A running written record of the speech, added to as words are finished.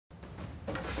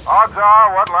Odds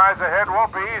are what lies ahead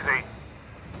won't be easy,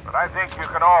 but I think you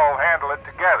can all handle it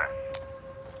together.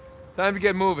 Time to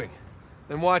get moving.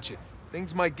 Then watch it.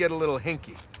 Things might get a little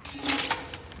hinky.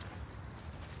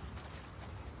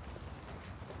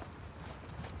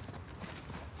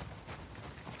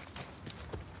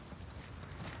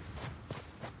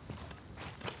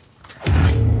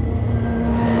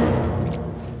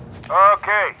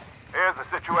 Okay, here's the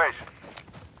situation.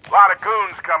 A lot of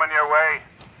goons coming your way.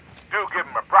 Do give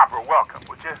them a proper welcome,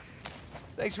 would you?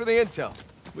 Thanks for the intel.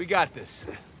 We got this.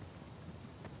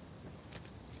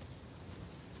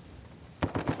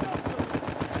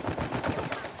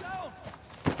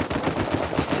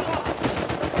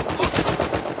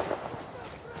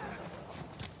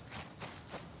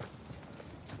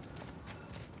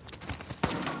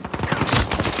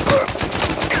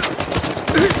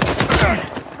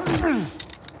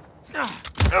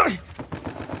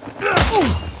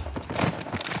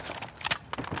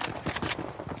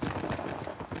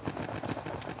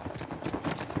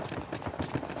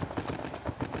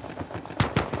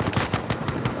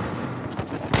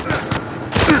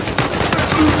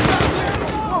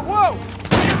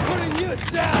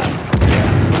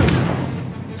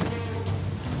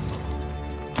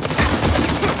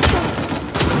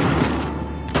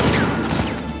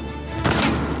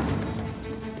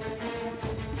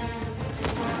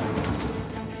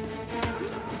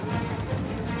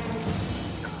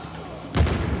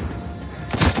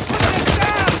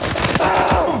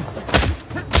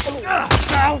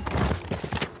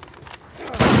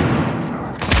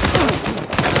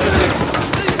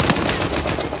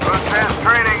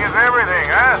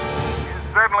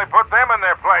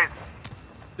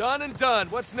 Done and done.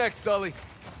 What's next, Sully?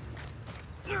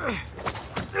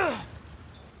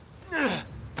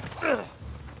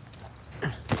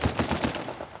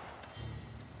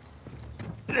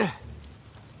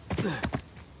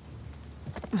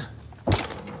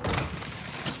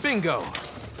 Bingo.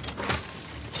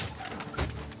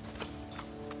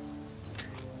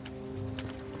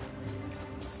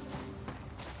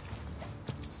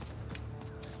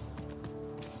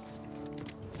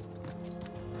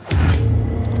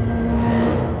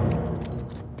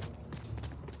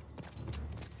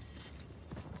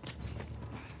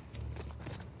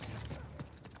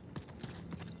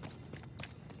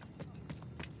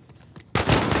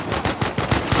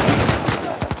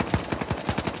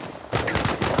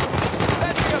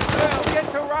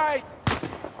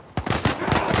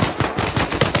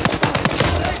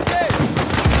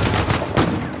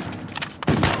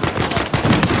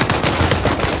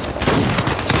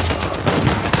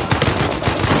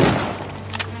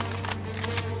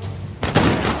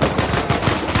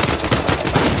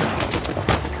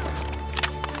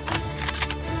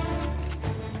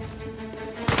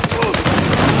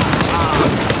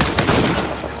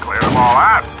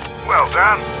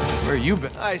 Where you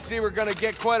been? I see we're gonna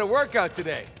get quite a workout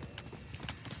today.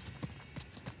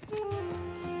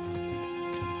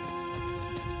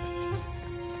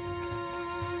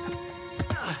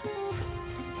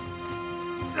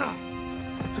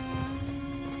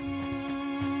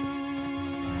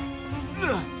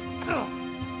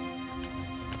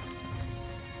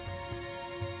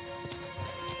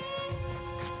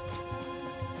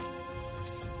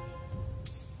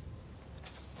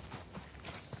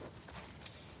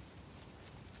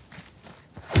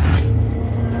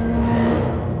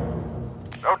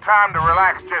 No time to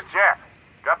relax just yet.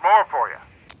 Got more for you.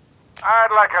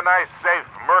 I'd like a nice, safe,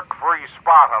 merc-free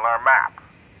spot on our map.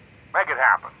 Make it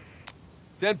happen.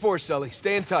 10-4, Sully.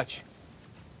 Stay in touch.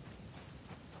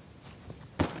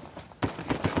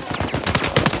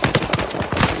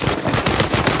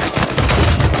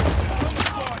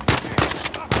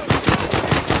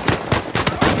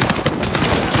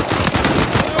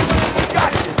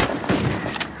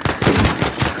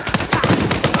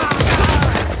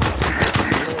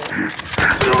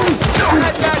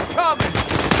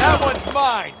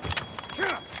 Mine.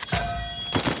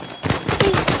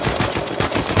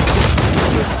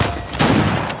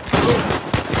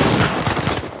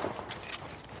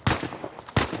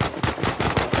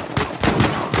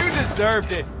 You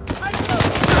deserved it.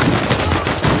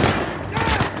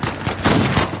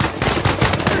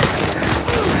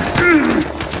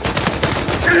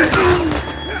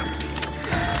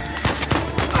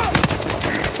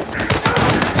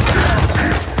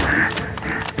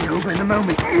 Over in a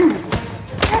moment.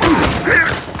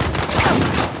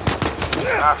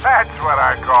 Now that's what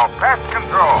I call pest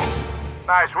control.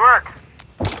 Nice work.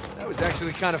 That was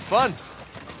actually kind of fun.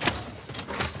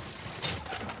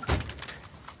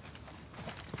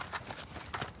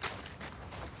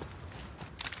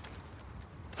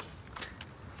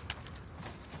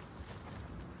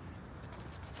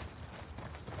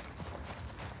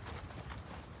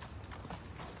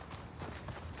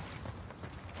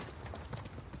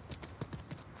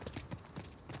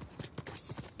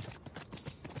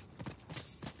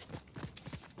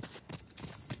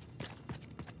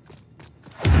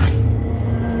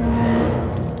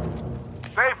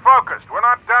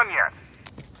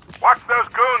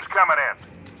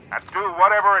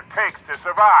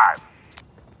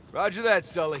 Roger that,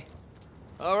 Sully.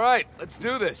 All right, let's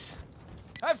do this.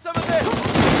 Have some of this!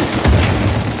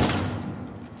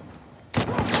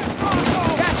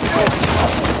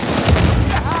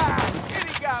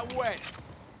 Kitty got wet!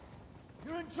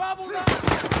 You're in trouble now!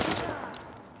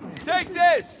 Take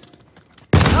this!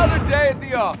 Another day at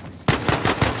the office.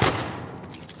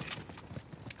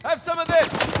 Have some of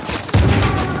this!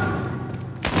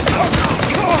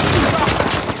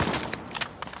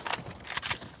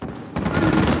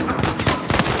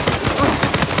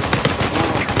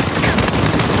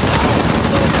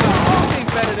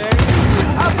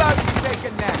 How about you take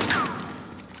a nap?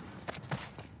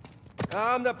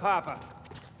 I'm the papa.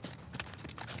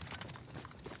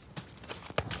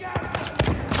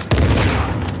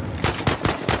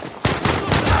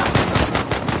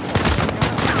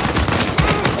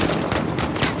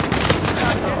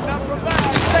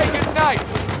 Say good night.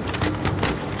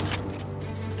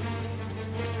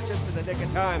 Just in the nick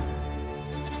of time.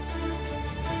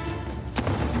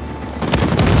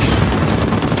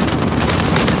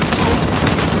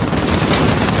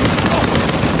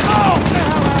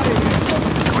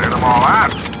 Clear them all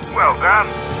out. Well done.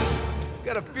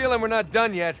 Got a feeling we're not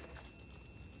done yet.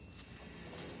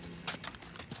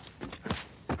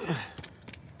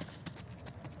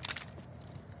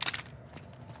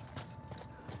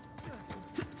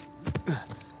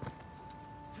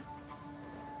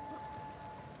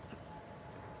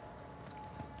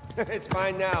 It's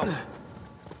mine now.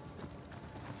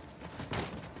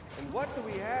 And what do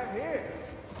we have here?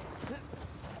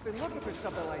 I've been looking for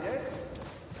something like this.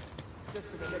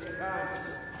 Just in the nick of time.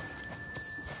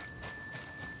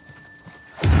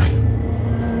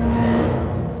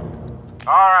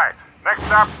 All right,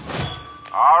 next up.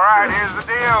 All right, here's the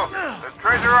deal. There's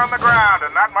treasure on the ground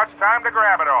and not much time to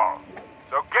grab it all.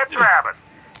 So get grabbing.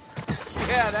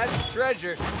 Yeah, that's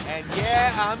treasure. And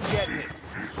yeah, I'm getting it.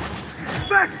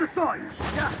 Back the fight!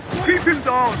 Keep him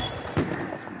down!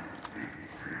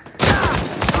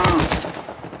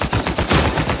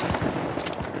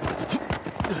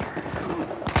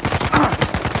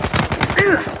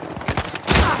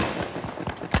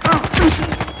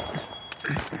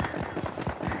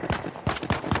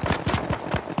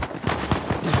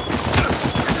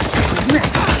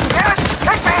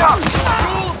 Take me up!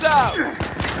 Rules out!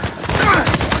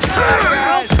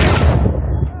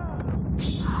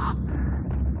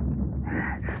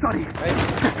 Sonny!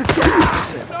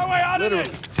 No way out of it!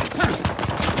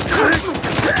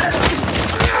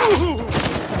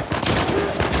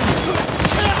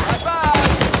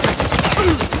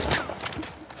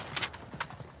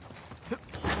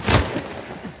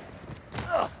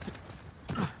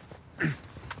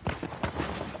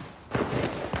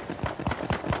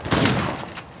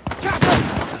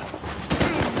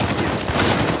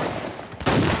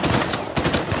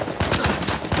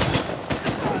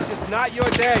 It's just not your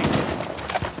day.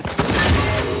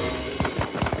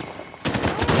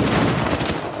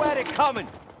 Where'd it coming?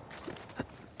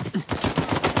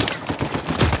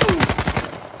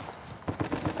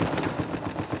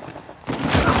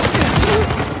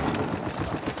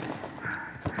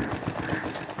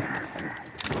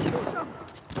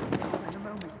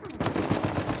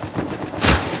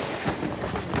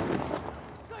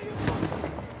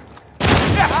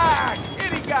 Yeah,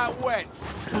 Kitty got wet!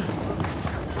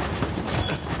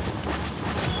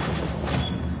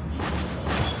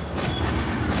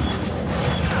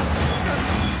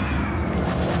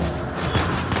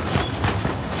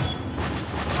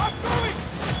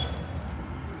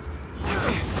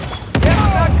 Yeah,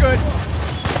 not good.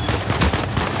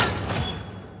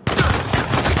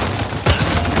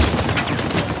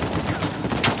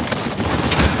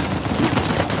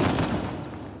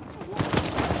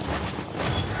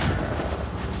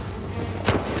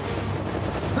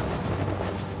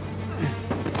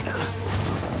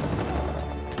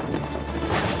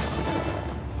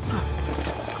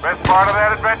 The best part of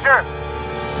that adventure?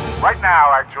 Right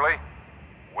now, actually.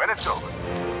 When it's over.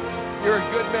 You're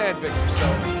a good man, Victor, so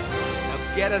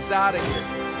now get us out of here.